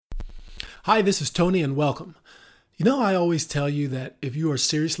Hi, this is Tony and welcome. You know, I always tell you that if you are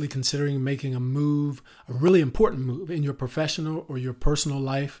seriously considering making a move, a really important move in your professional or your personal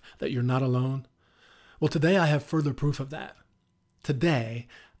life, that you're not alone. Well, today I have further proof of that. Today,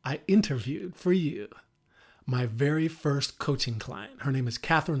 I interviewed for you my very first coaching client. Her name is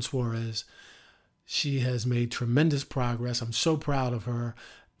Catherine Suarez. She has made tremendous progress. I'm so proud of her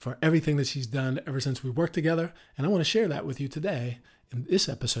for everything that she's done ever since we worked together. And I want to share that with you today in this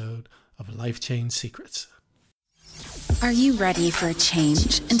episode of Life Change Secrets. Are you ready for a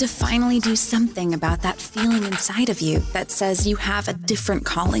change and to finally do something about that feeling inside of you that says you have a different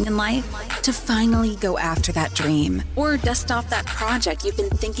calling in life? To finally go after that dream or dust off that project you've been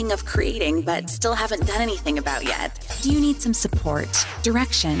thinking of creating but still haven't done anything about yet? Do you need some support,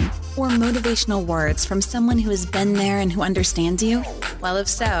 direction, or motivational words from someone who has been there and who understands you? Well, if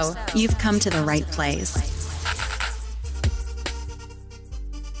so, you've come to the right place.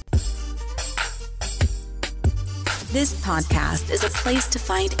 This podcast is a place to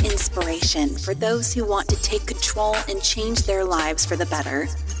find inspiration for those who want to take control and change their lives for the better.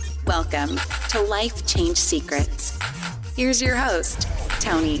 Welcome to Life Change Secrets. Here's your host,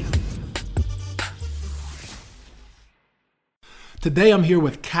 Tony. Today I'm here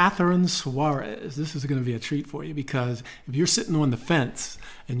with Catherine Suarez. This is going to be a treat for you because if you're sitting on the fence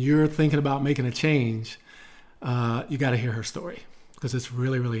and you're thinking about making a change, you got to hear her story, because it's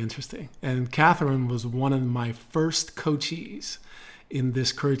really, really interesting. And Catherine was one of my first coachees in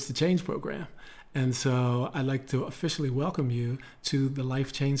this Courage to Change program. And so I'd like to officially welcome you to the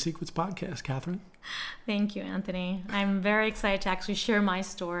Life Change Secrets podcast, Catherine. Thank you, Anthony. I'm very excited to actually share my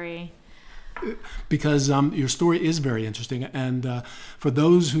story. Because your story is very interesting. And for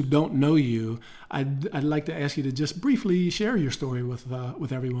those who don't know you, I'd like to ask you to just briefly share your story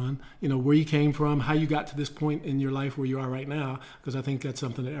with everyone. You know, where you came from, how you got to this point in your life where you are right now, because I think that's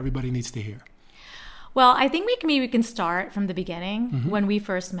something that everybody needs to hear. Well, I think we can start from the beginning, when we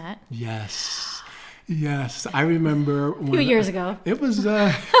first met. Yes, I remember a few years ago. It was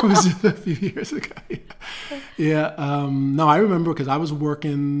a few years ago. No, I remember because I was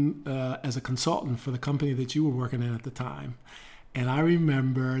working as a consultant for the company that you were working in at the time, and I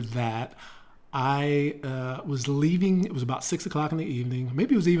remember that I was leaving. It was about 6:00 in the evening,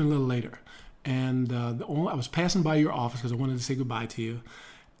 maybe it was even a little later, and I was passing by your office because I wanted to say goodbye to you,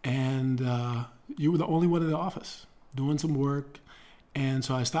 and you were the only one in the office doing some work, and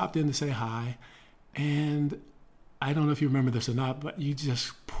so I stopped in to say hi. And I don't know if you remember this or not, but you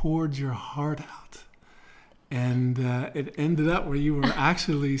just poured your heart out. And it ended up where you were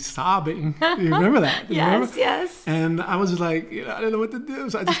actually sobbing. You remember that? Yes. And I was like, I didn't know what to do.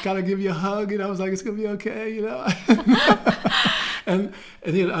 So I just got to give you a hug. I was like, it's going to be okay, And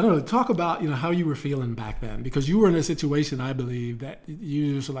I don't know, talk about, how you were feeling back then. Because you were in a situation, I believe, that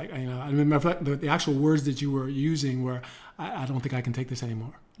you just like, I remember the actual words that you were using were, I don't think I can take this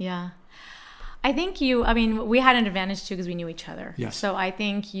anymore. Yeah. I think we had an advantage too because we knew each other. Yes. So I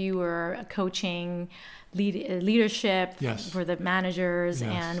think you were coaching leadership for the managers,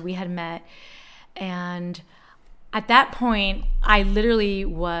 and we had met. And at that point, I literally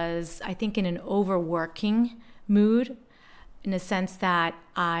was, I think, in an overworking mood, in the sense that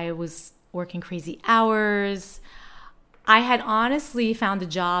I was working crazy hours. I had honestly found a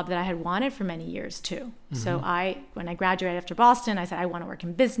job that I had wanted for many years too. Mm-hmm. So when I graduated after Boston, I said, I want to work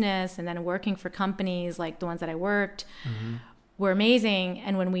in business. And then working for companies like the ones that I worked were amazing.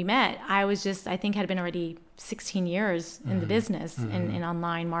 And when we met, I think had been already 16 years in the business, in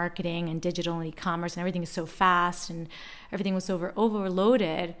online marketing and digital and e-commerce, and everything is so fast and everything was so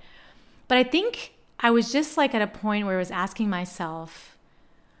overloaded. But I think I was just like at a point where I was asking myself,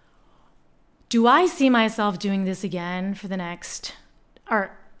 do I see myself doing this again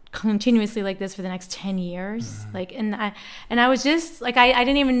or continuously like this for the next 10 years? And I was just like, I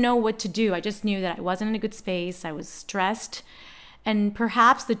didn't even know what to do. I just knew that I wasn't in a good space. I was stressed. And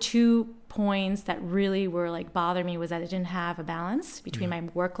perhaps the 2 points that really were like bothering me was that I didn't have a balance between my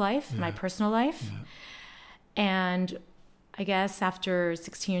work life and my personal life. And I guess after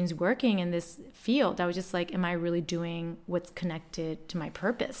 16 years working in this field, I was just like, am I really doing what's connected to my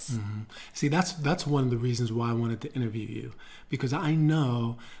purpose? See, that's one of the reasons why I wanted to interview you, because I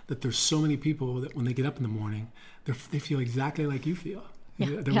know that there's so many people that when they get up in the morning, they feel exactly like you feel.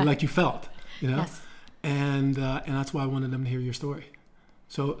 Like you felt, Yes. And that's why I wanted them to hear your story.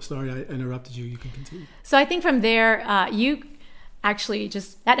 So sorry I interrupted you. You can continue. So I think from there, you actually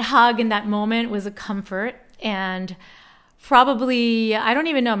just, that hug in that moment was a comfort. And probably, I don't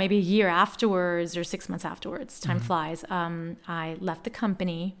even know, maybe a year afterwards or 6 months afterwards, time flies, I left the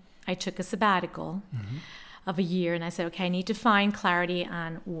company. I took a sabbatical. of a year. And I said, okay, I need to find clarity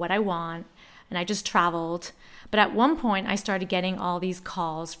on what I want. And I just traveled. But at one point, I started getting all these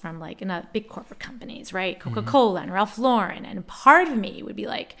calls from like big corporate companies, right? Coca-Cola and Ralph Lauren. And part of me would be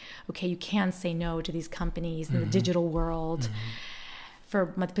like, okay, you can't say no to these companies in the digital world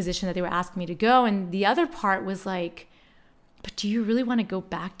for the position that they were asking me to go. And the other part was like, but do you really want to go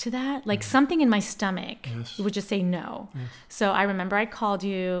back to that? Like something in my stomach would just say no. Yes. So I remember I called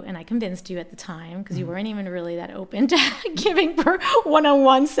you and I convinced you at the time because you weren't even really that open to giving for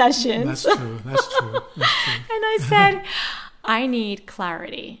one-on-one sessions. That's true. That's true. And I said, I need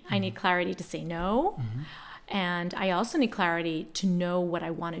clarity. I need clarity to say no. And I also need clarity to know what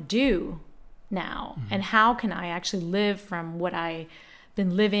I want to do now. And how can I actually live from what I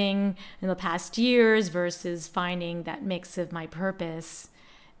been living in the past years versus finding that mix of my purpose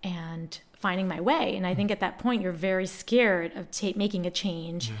and finding my way. And I think at that point, you're very scared of making a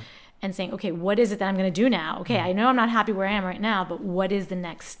change and saying, okay, what is it that I'm going to do now? Okay, I know I'm not happy where I am right now, but what is the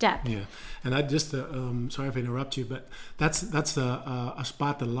next step? Yeah, and I just, sorry if I interrupt you, but that's a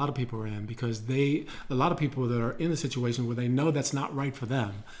spot that a lot of people are in because a lot of people that are in a situation where they know that's not right for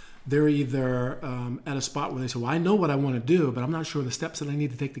them, they're either at a spot where they say, well, I know what I want to do, but I'm not sure the steps that I need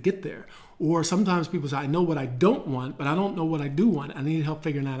to take to get there. Or sometimes people say, I know what I don't want, but I don't know what I do want. I need help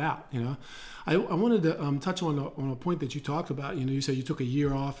figuring that out, you know. I wanted to touch on a point that you talked about. You know, you said you took a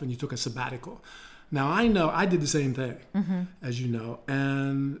year off and you took a sabbatical. Now, I know I did the same thing, as you know.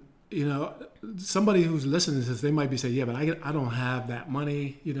 And, you know, somebody who's listening to this, they might be saying, yeah, but I don't have that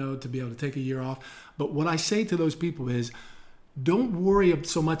money, you know, to be able to take a year off. But what I say to those people is, don't worry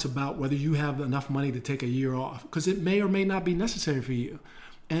so much about whether you have enough money to take a year off because it may or may not be necessary for you.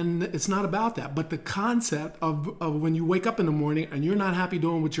 And it's not about that. But the concept of when you wake up in the morning and you're not happy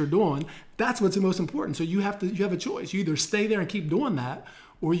doing what you're doing, that's what's the most important. So you have a choice. You either stay there and keep doing that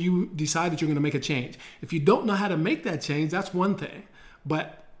or you decide that you're going to make a change. If you don't know how to make that change, that's one thing.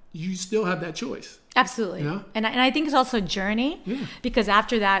 But you still have that choice. Absolutely. You know? And I think it's also a journey because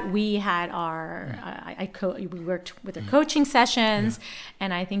after that we had our, we worked with our coaching sessions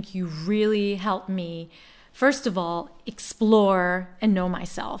and I think you really helped me, first of all, explore and know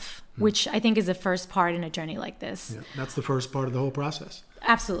myself, which I think is the first part in a journey like this. Yeah, that's the first part of the whole process.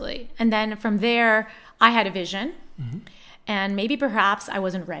 Absolutely. And then from there, I had a vision and maybe perhaps I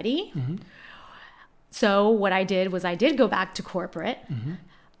wasn't ready. So what I did was I did go back to corporate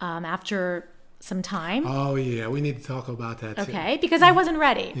after some time. Oh yeah, we need to talk about that too. Okay, because I wasn't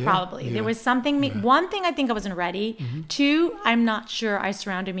ready, probably. Yeah. There was something, one thing I think I wasn't ready. Two, I'm not sure I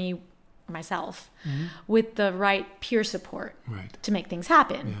surrounded myself with the right peer support to make things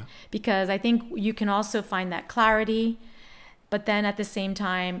happen. Yeah. Because I think you can also find that clarity, but then at the same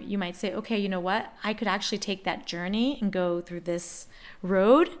time, you might say, okay, you know what? I could actually take that journey and go through this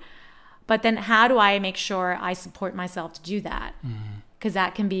road, but then how do I make sure I support myself to do that? Because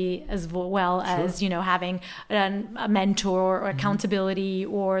that can be as well as, you know, having a mentor or accountability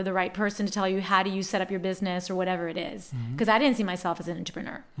or the right person to tell you how do you set up your business or whatever it is. Because I didn't see myself as an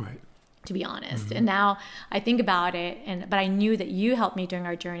entrepreneur, to be honest. And now I think about it, but I knew that you helped me during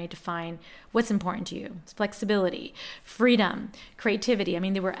our journey to find what's important to you. It's flexibility, freedom, creativity. I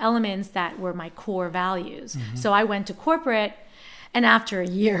mean, there were elements that were my core values. So I went to corporate. And after a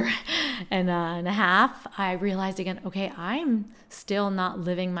year and a half, I realized again, okay, I'm still not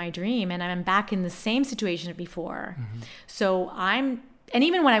living my dream and I'm back in the same situation before. So and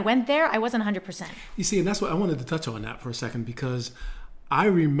even when I went there, I wasn't 100%. You see, and that's what I wanted to touch on that for a second because I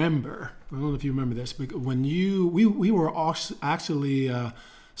remember, I don't know if you remember this, but when we were actually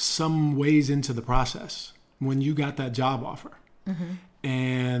some ways into the process when you got that job offer.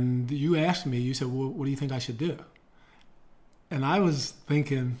 And you asked me, you said, well, what do you think I should do? And I was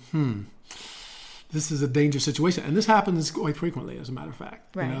thinking, this is a dangerous situation. And this happens quite frequently, as a matter of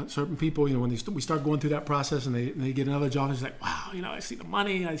fact. You know, certain people, you know, when we start going through that process and they get another job, it's like, wow, you know, I see the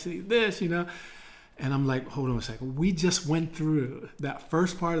money, I see this, you know. And I'm like, hold on a second. We just went through that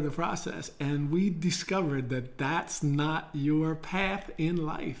first part of the process and we discovered that that's not your path in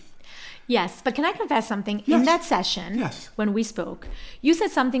life. Yes, but can I confess something? In that session, when we spoke, you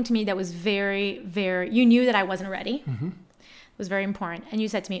said something to me that was very, very, you knew that I wasn't ready. Was very important. And you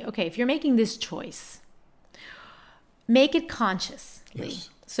said to me, okay, if you're making this choice, make it consciously.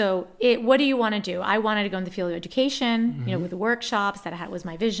 So what do you want to do? I wanted to go in the field of education, you know, with the workshops that was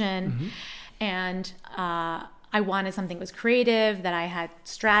my vision. And I wanted something that was creative, that I had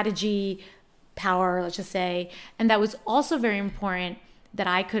strategy, power, let's just say. And that was also very important that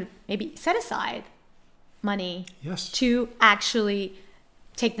I could maybe set aside money to actually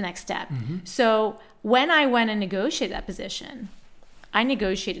take the next step. So when I went and negotiated that position, I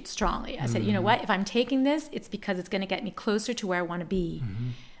negotiated strongly. I said, you know what? If I'm taking this, it's because it's going to get me closer to where I want to be.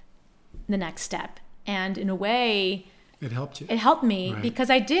 The next step. And in a way, it helped you. It helped me because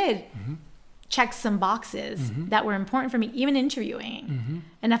I did check some boxes that were important for me, even interviewing.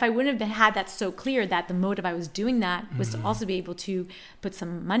 And if I wouldn't have had that so clear that the motive I was doing that was to also be able to put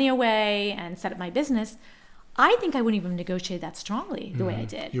some money away and set up my business, I think I wouldn't even negotiate that strongly the way I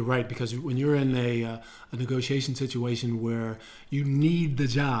did. You're right, because when you're in a negotiation situation where you need the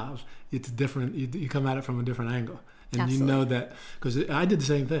job, it's different. You come at it from a different angle. And Absolutely. You know that, because I did the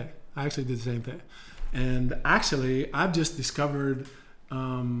same thing. I actually did the same thing. And actually, I've just discovered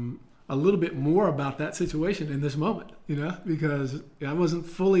a little bit more about that situation in this moment, because I wasn't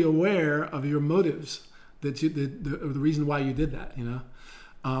fully aware of your motives, the reason why you did that,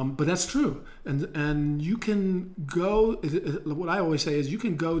 But that's true. And you can go, what I always say is you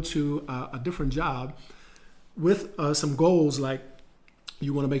can go to a different job with some goals, like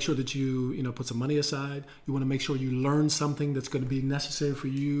you want to make sure that you put some money aside. You want to make sure you learn something that's going to be necessary for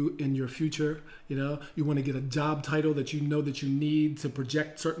you in your future. You want to get a job title that you know that you need to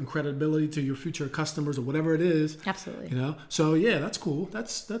project certain credibility to your future customers or whatever it is. Absolutely. So yeah, that's cool.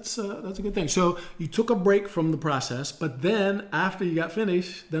 That's a good thing. So you took a break from the process, but then after you got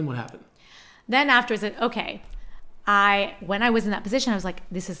finished, then what happened? Then after I said, okay, when I was in that position, I was like,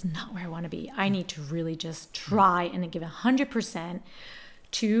 this is not where I want to be. I need to really just try and give 100%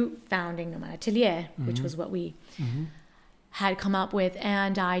 to founding Nomad Atelier, which was what we had come up with.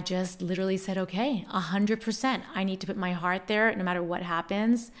 And I just literally said, okay, 100%. I need to put my heart there no matter what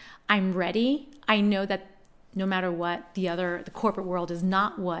happens. I'm ready. I know that no matter what, the corporate world is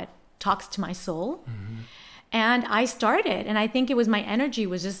not what talks to my soul. And I started, and I think it was my energy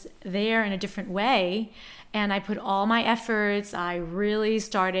was just there in a different way. And I put all my efforts. I really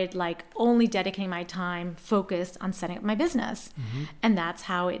started only dedicating my time focused on setting up my business. And that's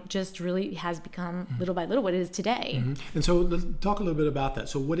how it just really has become little by little what it is today. And so let's talk a little bit about that.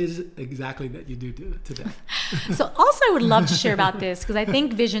 So what is it exactly that you do today? So also I would love to share about this because I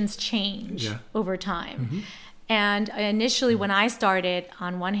think visions change over time. And initially when I started,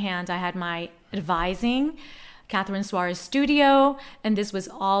 on one hand, I had my advising, Catherine Suarez Studio, and this was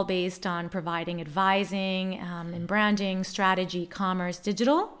all based on providing advising in branding, strategy, commerce,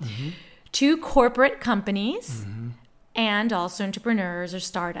 digital to corporate companies and also entrepreneurs or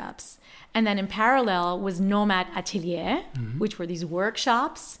startups. And then in parallel was Nomad Atelier, which were these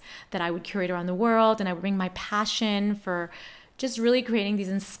workshops that I would curate around the world, and I would bring my passion for just really creating these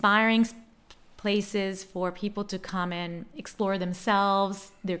inspiring places for people to come and explore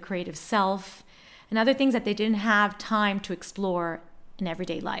themselves, their creative self, and other things that they didn't have time to explore in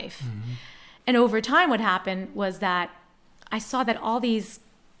everyday life. And over time, what happened was that I saw that all these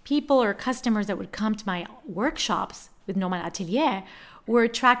people or customers that would come to my workshops with Nomad Atelier were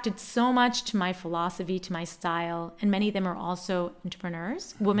attracted so much to my philosophy, to my style, and many of them are also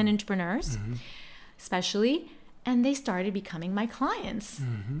entrepreneurs, women entrepreneurs, especially. And they started becoming my clients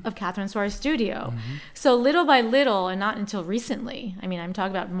of Catherine Suarez Studio. So little by little, and not until recently, I'm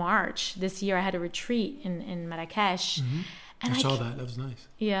talking about March this year, I had a retreat in Marrakesh. And I saw that. That was nice.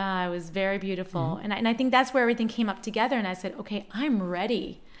 Yeah, it was very beautiful. And I think that's where everything came up together. And I said, okay, I'm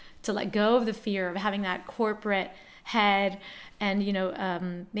ready to let go of the fear of having that corporate head and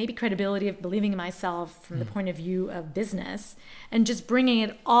maybe credibility of believing in myself from the point of view of business, and just bringing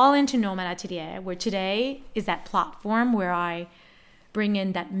it all into Nomad Atelier, where today is that platform where I bring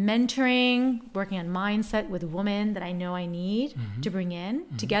in that mentoring, working on mindset with women that I know I need to bring in,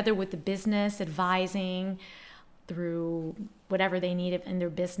 together with the business advising through whatever they need in their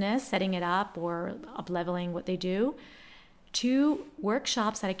business, setting it up or up-leveling what they do, to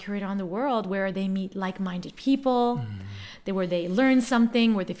workshops that I curate around the world where they meet like-minded people, where they learn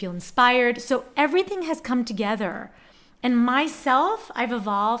something, where they feel inspired. So everything has come together. And myself, I've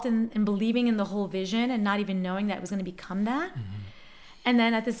evolved in believing in the whole vision and not even knowing that it was going to become that. And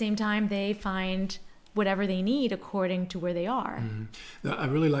then at the same time, they find whatever they need according to where they are. Now, I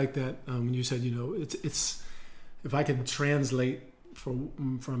really like that when you said, it's if I can translate for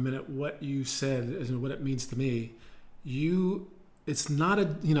a minute what you said, as in what it means to me, it's not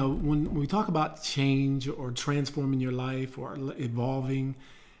when we talk about change or transforming your life or evolving,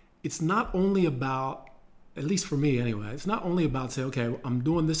 it's not only about, at least for me anyway, it's not only about say, okay, I'm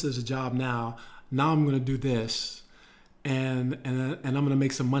doing this as a job now I'm going to do this and I'm going to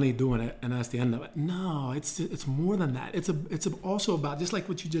make some money doing it, and that's the end of it. No, it's more than that. It's also about, just like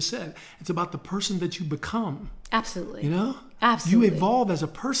what you just said, it's about the person that you become. Absolutely. Absolutely. You evolve as a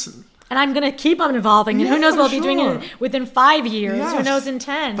person. And I'm going to keep on evolving. And who knows what I'll be doing within 5 years. Yes. Who knows in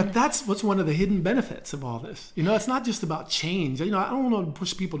 10. But that's what's one of the hidden benefits of all this. It's not just about change. I don't want to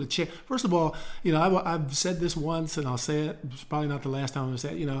push people to change. First of all, I've said this once, and I'll say it. It's probably not the last time I'm going to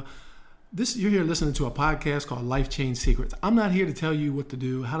say it. You're here listening to a podcast called Life Change Secrets. I'm not here to tell you what to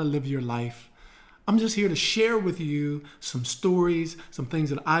do, how to live your life. I'm just here to share with you some stories, some things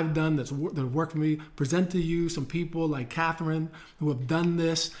that I've done that have worked for me, present to you some people like Catherine who have done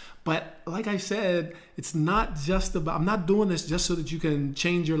this. But like I said, it's not just about, I'm not doing this just so that you can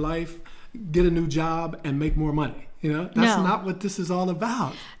change your life, get a new job, and make more money. That's not what this is all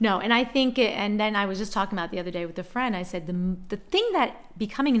about. No, and I think, and then I was just talking about the other day with a friend, I said the thing that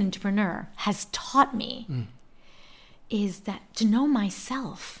becoming an entrepreneur has taught me is that to know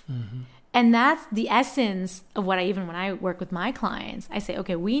myself. Mm-hmm. And that's the essence of when I work with my clients, I say,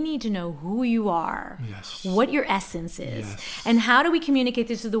 okay, we need to know who you are, what your essence is, and how do we communicate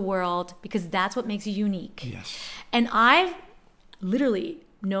this to the world, because that's what makes you unique. Yes. And I've literally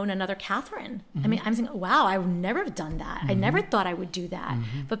known another Catherine. Mm-hmm. I mean, I'm saying, wow, I would never have done that. Mm-hmm. I never thought I would do that.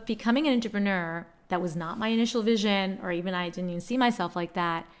 Mm-hmm. But becoming an entrepreneur, that was not my initial vision, or even I didn't even see myself like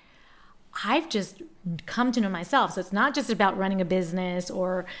that. I've just come to know myself. So it's not just about running a business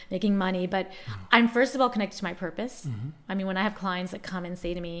or making money, but I'm first of all connected to my purpose. Mm-hmm. I mean, when I have clients that come and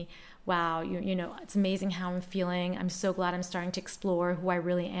say to me, wow, it's amazing how I'm feeling. I'm so glad I'm starting to explore who I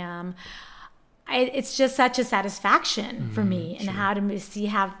really am. It's just such a satisfaction for me, and how to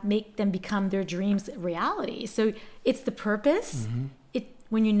make them become their dreams reality. So it's the purpose. Mm-hmm.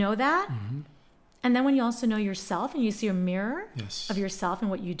 When you know that, and then when you also know yourself and you see a mirror of yourself and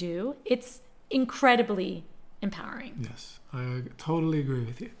what you do, it's incredibly empowering. Yes, I totally agree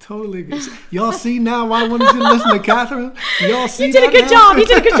with you. Totally agree. Y'all see now why I wanted you to listen to Catherine? Y'all see You did a good job. You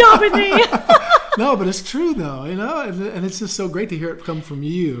did a good job with me. No, but it's true though, and it's just so great to hear it come from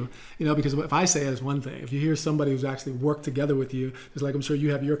you, because if I say it is one thing. If you hear somebody who's actually worked together with you, just like I'm sure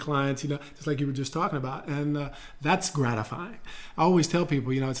you have your clients, just like you were just talking about, and that's gratifying. I always tell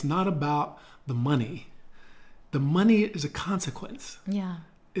people, it's not about the money. The money is a consequence. Yeah.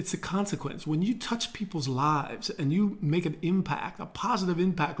 It's a consequence. When you touch people's lives and you make an impact, a positive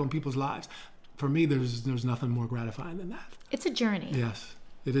impact on people's lives, for me, there's nothing more gratifying than that. It's a journey. Yes,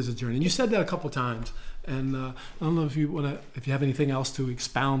 it is a journey. And you said that a couple of times. And I don't know if you have anything else to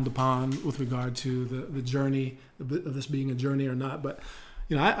expound upon with regard to the journey of this being a journey or not. But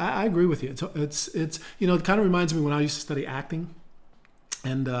I agree with you. It's it kind of reminds me when I used to study acting,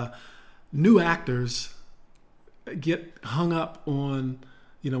 and new actors get hung up on,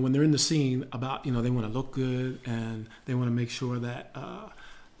 when they're in the scene about, they want to look good and they want to make sure that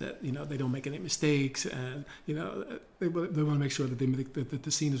they don't make any mistakes, and, they want to make sure that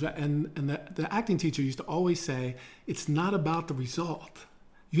the scene is right. And the acting teacher used to always say, it's not about the result.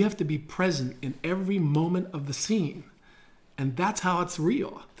 You have to be present in every moment of the scene. And that's how it's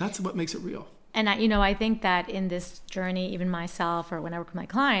real. That's what makes it real. And I think that in this journey, even myself or when I work with my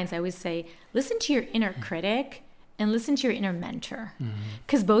clients, I always say, listen to your inner critic and listen to your inner mentor,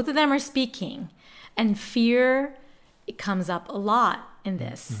 because both of them are speaking, and fear, it comes up a lot in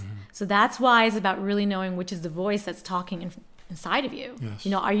this. Mm-hmm. So that's why it's about really knowing which is the voice that's talking inside of you.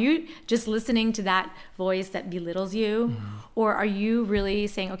 Yes. Are you just listening to that voice that belittles you, or are you really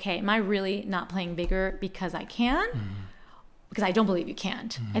saying, okay, am I really not playing bigger because I can? Because I don't believe you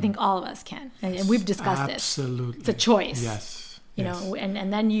can't. I think all of us can. And we've discussed this. Absolutely. It's a choice. Yes.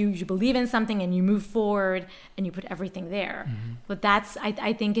 And then you believe in something and you move forward and you put everything there. But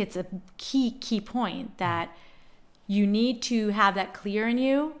I think it's a key point that you need to have that clear in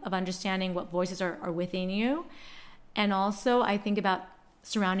you of understanding what voices are within you. And also I think about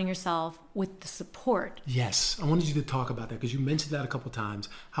surrounding yourself with the support. Yes, I wanted you to talk about that because you mentioned that a couple of times.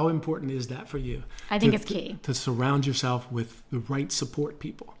 How important is that for you? I think it's key. To surround yourself with the right support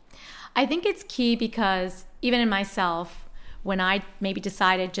people. I think it's key because even in myself, when I maybe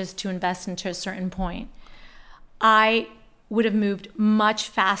decided just to invest into a certain point, I would have moved much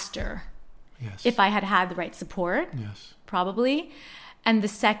faster if I had the right support, probably. And the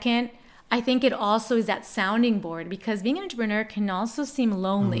second, I think it also is that sounding board, because being an entrepreneur can also seem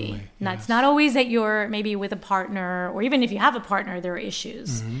lonely. It's not always that you're maybe with a partner, or even if you have a partner, there are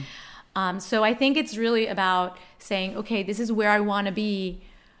issues. So I think it's really about saying, okay, this is where I want to be.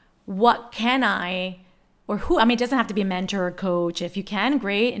 What can I, or who? I mean, it doesn't have to be a mentor or coach. If you can,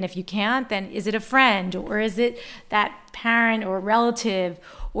 great. And if you can't, then is it a friend, or is it that parent or relative,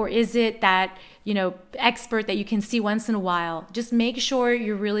 or is it that, expert that you can see once in a while? Just make sure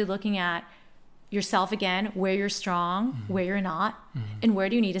you're really looking at yourself again, where you're strong, where you're not, and where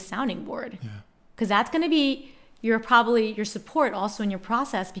do you need a sounding board? Because that's going to be you're probably your support also in your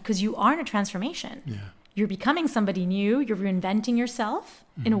process, because you are in a transformation. Yeah. You're becoming somebody new. You're reinventing yourself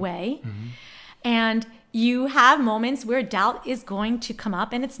in a way. And you have moments where doubt is going to come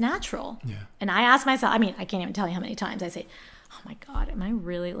up, and it's natural. Yeah. And I ask myself, I mean, I can't even tell you how many times I say, oh my God, am I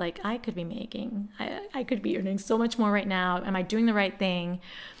really, like, I could be making, I could be earning so much more right now. Am I doing the right thing?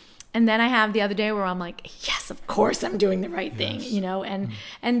 And then I have the other day where I'm like, yes, of course I'm doing the right thing, you know?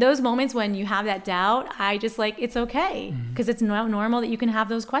 And those moments when you have that doubt, I just like, it's okay, because it's normal that you can have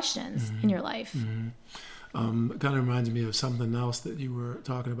those questions in your life. It kind of reminds me of something else that you were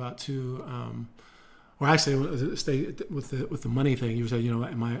talking about too. Or actually, stay with the money thing. You said, you know,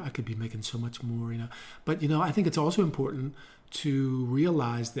 I could be making so much more, you know. But, you know, I think it's also important to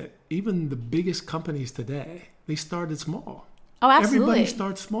realize that even the biggest companies today, they started small. Oh, absolutely. Everybody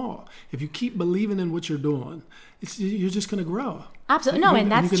starts small. If you keep believing in what you're doing, you're just going to grow. Absolutely. No,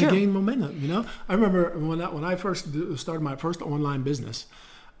 and that's true. You're going to gain momentum, you know? I remember when I first started my first online business,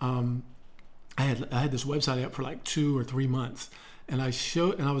 I had this website up for like 2 or 3 months. And I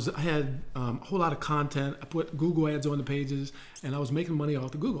had a whole lot of content. I put Google ads on the pages, and I was making money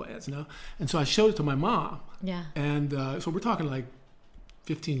off the Google ads, you know? And so I showed it to my mom. Yeah. And so we're talking like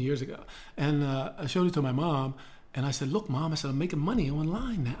 15 years ago. And I showed it to my mom. And I said, look, Mom, I'm making money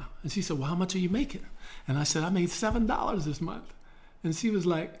online now. And she said, well, how much are you making? And I said, I made $7 this month. And she was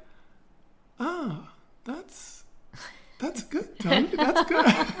like, oh, that's good, Tony. That's good.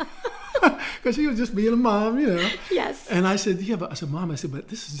 Because she was just being a mom, you know. Yes. And I said, Mom, but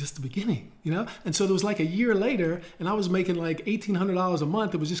this is just the beginning, you know. And so there was like a year later, and I was making like $1,800 a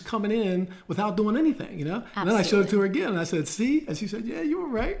month. It was just coming in without doing anything, you know. Absolutely. And then I showed it to her again, and I said, see? And she said, yeah, you were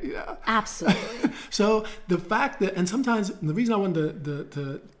right, you know. Absolutely. So the fact that, and sometimes the reason I wanted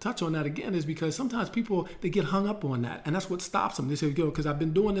to touch on that again is because sometimes people, they get hung up on that, and that's what stops them. They say, because I've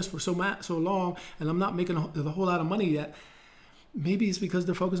been doing this for so long, and I'm not making a whole lot of money yet. Maybe it's because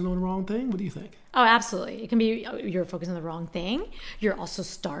they're focusing on the wrong thing. What do you think? Oh, absolutely. It can be you're focusing on the wrong thing. You're also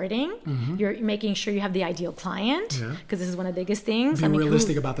starting. You're making sure you have the ideal client, because this is one of the biggest things. Be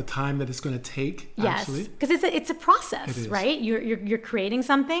realistic about the time that it's going to take. Yes, because it's a process, right? You're creating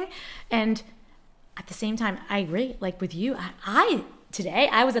something, and at the same time, I agree. Like with you, today,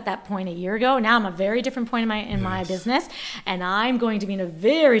 I was at that point a year ago. Now I'm a very different point in my business, and I'm going to be in a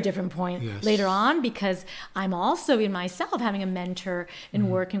very different point later on, because I'm also in myself having a mentor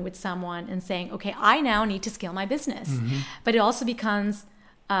and working with someone and saying, okay, I now need to scale my business. But it also becomes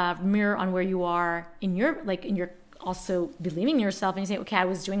a mirror on where you are in your also believing in yourself, and you say, okay, I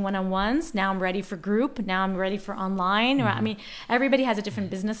was doing one-on-ones. Now I'm ready for group. Now I'm ready for online. Or I mean, everybody has a different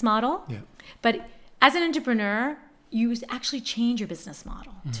business model, but as an entrepreneur, you actually change your business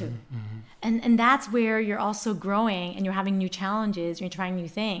model too. And that's where you're also growing, and you're having new challenges, you're trying new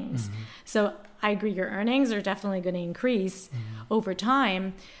things. So I agree, your earnings are definitely going to increase over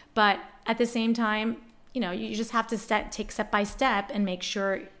time, but at the same time, you know, you just have to take step by step and make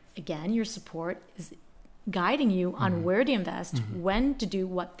sure, again, your support is guiding you on where to invest, when to do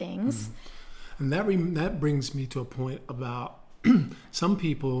what things. And that brings me to a point about some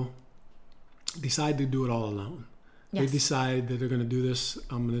people decide to do it all alone. They decide that they're going to do this.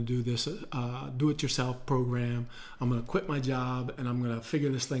 I'm going to do this do-it-yourself program. I'm going to quit my job, and I'm going to figure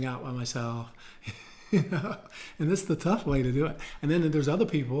this thing out by myself. You know? And that's the tough way to do it. And then there's other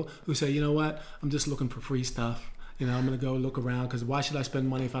people who say, you know what, I'm just looking for free stuff. You know, I'm going to go look around, because why should I spend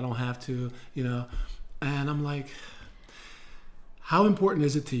money if I don't have to? You know, and I'm like, how important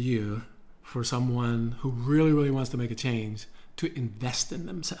is it to you for someone who really, really wants to make a change to invest in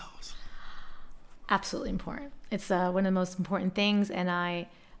themselves? Absolutely important. It's one of the most important things, and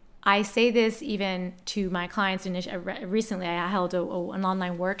I say this even to my clients. Recently, I held an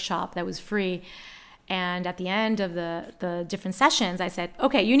online workshop that was free, and at the end of the different sessions, I said,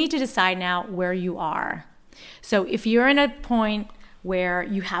 okay, you need to decide now where you are. So if you're in a point where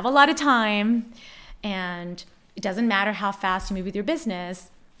you have a lot of time, and it doesn't matter how fast you move with your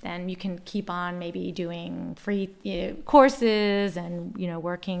business, then you can keep on maybe doing free courses and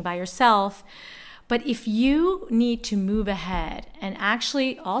working by yourself. But if you need to move ahead and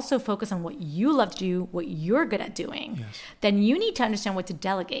actually also focus on what you love to do, what you're good at doing, then you need to understand what to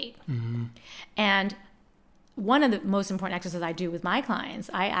delegate. And one of the most important exercises I do with my clients,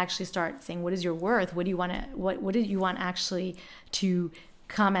 I actually start saying, what is your worth? What do you want to, what do you want actually to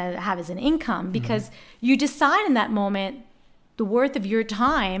come and have as an income? Because you decide in that moment, the worth of your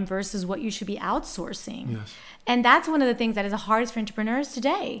time versus what you should be outsourcing. Yes. And that's one of the things that is the hardest for entrepreneurs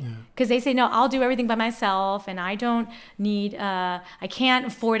today, because they say, no, I'll do everything by myself and I don't need, I can't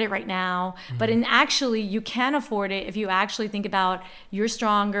afford it right now. But actually you can afford it if you actually think about you're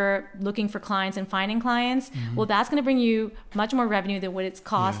stronger looking for clients and finding clients. Well, that's going to bring you much more revenue than what it's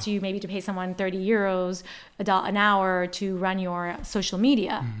cost you maybe to pay someone 30 euros an hour to run your social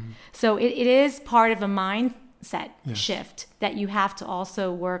media. So it is part of a mindset shift that you have to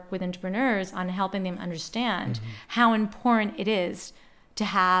also work with entrepreneurs on helping them understand how important it is to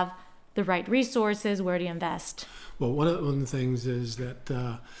have the right resources, where to invest. Well, one of the things is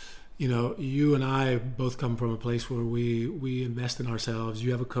that you and I both come from a place where we invest in ourselves.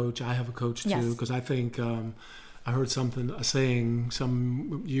 You have a coach, I have a coach too, because I think I heard a saying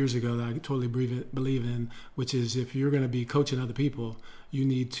some years ago that I totally believe in, which is if you're going to be coaching other people, you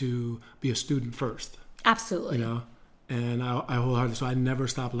need to be a student first. Absolutely. And I wholeheartedly, so I never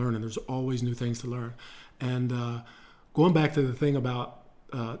stop learning. There's always new things to learn. And going back to the thing about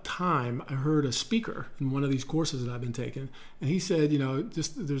time, I heard a speaker in one of these courses that I've been taking, and he said,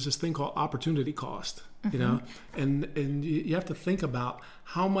 there's this thing called opportunity cost, and you have to think about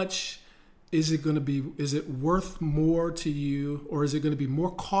how much is it going to be, is it worth more to you, or is it going to be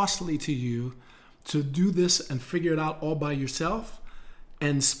more costly to you to do this and figure it out all by yourself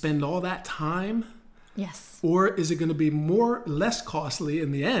and spend all that time? Yes. Or is it going to be less costly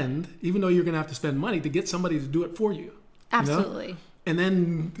in the end, even though you're going to have to spend money to get somebody to do it for you? Absolutely. And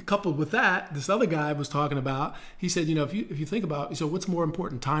then coupled with that, this other guy was talking about, he said, if you think about, so what's more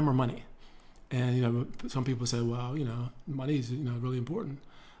important, time or money? And, some people say, well, money is, really important.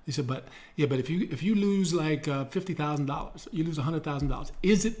 He said, but if you lose like $50,000, you lose $100,000,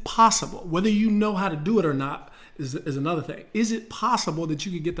 is it possible, whether you know how to do it or not is another thing. Is it possible that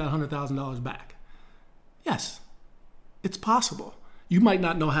you could get that $100,000 back? Yes, it's possible. You might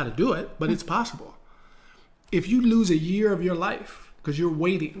not know how to do it, but it's possible. If you lose a year of your life because you're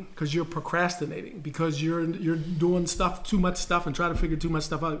waiting, because you're procrastinating, because you're doing too much stuff and trying to figure too much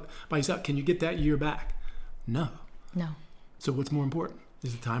stuff out by yourself, can you get that year back? No. So what's more important?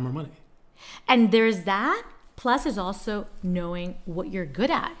 Is it time or money? And there's that. Plus, there's also knowing what you're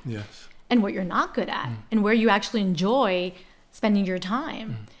good at. Yes. And what you're not good at, and where you actually enjoy spending your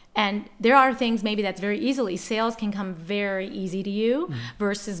time. And there are things maybe that's very easily. Sales can come very easy to you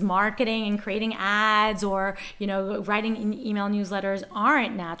versus marketing and creating ads or, writing email newsletters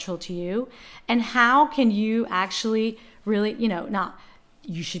aren't natural to you. And how can you actually really,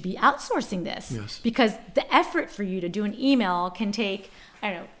 you should be outsourcing this. Yes. Because the effort for you to do an email can take,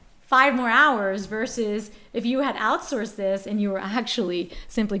 5 more hours versus if you had outsourced this and you were actually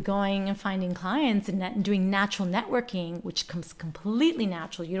simply going and finding clients and doing natural networking, which comes completely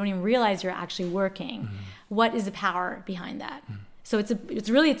natural. You don't even realize you're actually working. What is the power behind that? So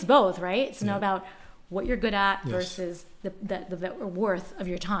it's both, right? It's to know about what you're good at versus the worth of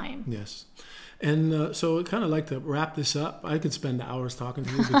your time. Yes. And so I'd kind of like to wrap this up. I could spend hours talking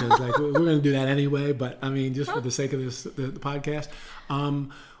to you because we're going to do that anyway, but just for the sake of the podcast,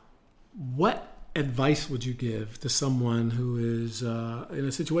 what advice would you give to someone who is in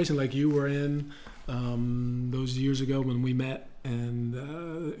a situation like you were in those years ago when we met and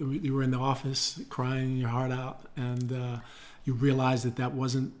you were in the office crying your heart out and you realized that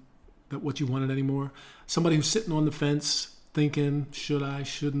wasn't what you wanted anymore? Somebody who's sitting on the fence thinking, should I,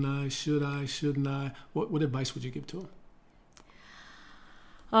 shouldn't I, shouldn't I? What advice would you give to them?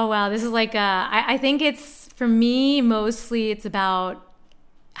 Oh, wow. This is I think it's, for me, mostly it's about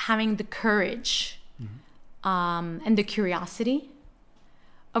having the courage and the curiosity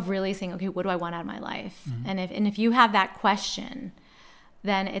of really saying, okay, what do I want out of my life? And if you have that question,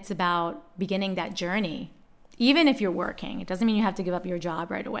 then it's about beginning that journey. Even if you're working, it doesn't mean you have to give up your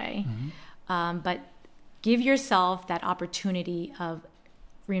job right away. But give yourself that opportunity of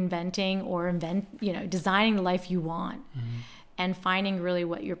reinventing or designing the life you want and finding really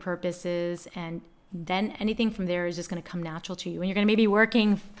what your purpose is, and then anything from there is just going to come natural to you. And you're going to maybe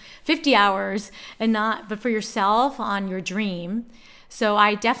working 50 hours but for yourself on your dream. So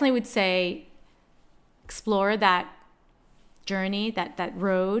I definitely would say explore that journey, that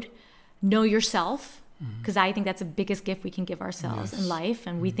road, know yourself, because I think that's the biggest gift we can give ourselves in life.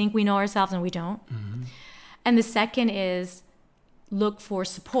 And we think we know ourselves and we don't. And the second is look for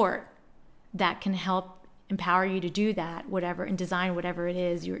support that can help empower you to do that, whatever, and design whatever it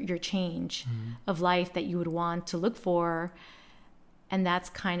is, your change of life that you would want to look for. And that's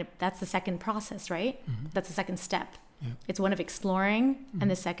the second process, right? That's the second step. Yeah. It's one of exploring, and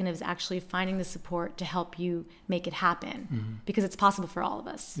the second is actually finding the support to help you make it happen, because it's possible for all of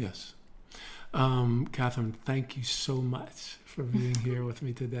us. Yes. Catherine, thank you so much for being here with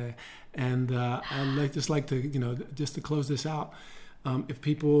me today. And I'd just like to, just to close this out, if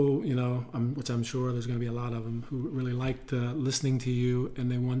people, which I'm sure there's going to be a lot of them who really liked listening to you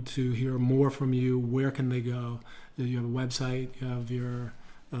and they want to hear more from you, where can they go? You have a website, you have your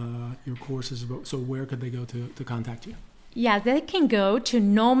courses, so where could they go to contact you? Yeah, they can go to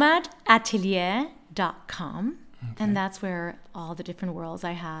nomadatelier.com. Okay. And that's where all the different worlds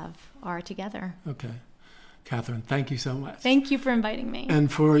I have are together. Okay. Catherine, thank you so much. Thank you for inviting me.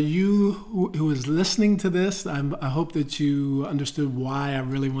 And for you who is listening to this, I hope that you understood why I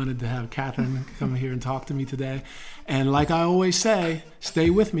really wanted to have Catherine come here and talk to me today. And like I always say, stay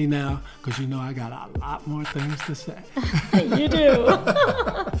with me now, because I got a lot more things to say. You do.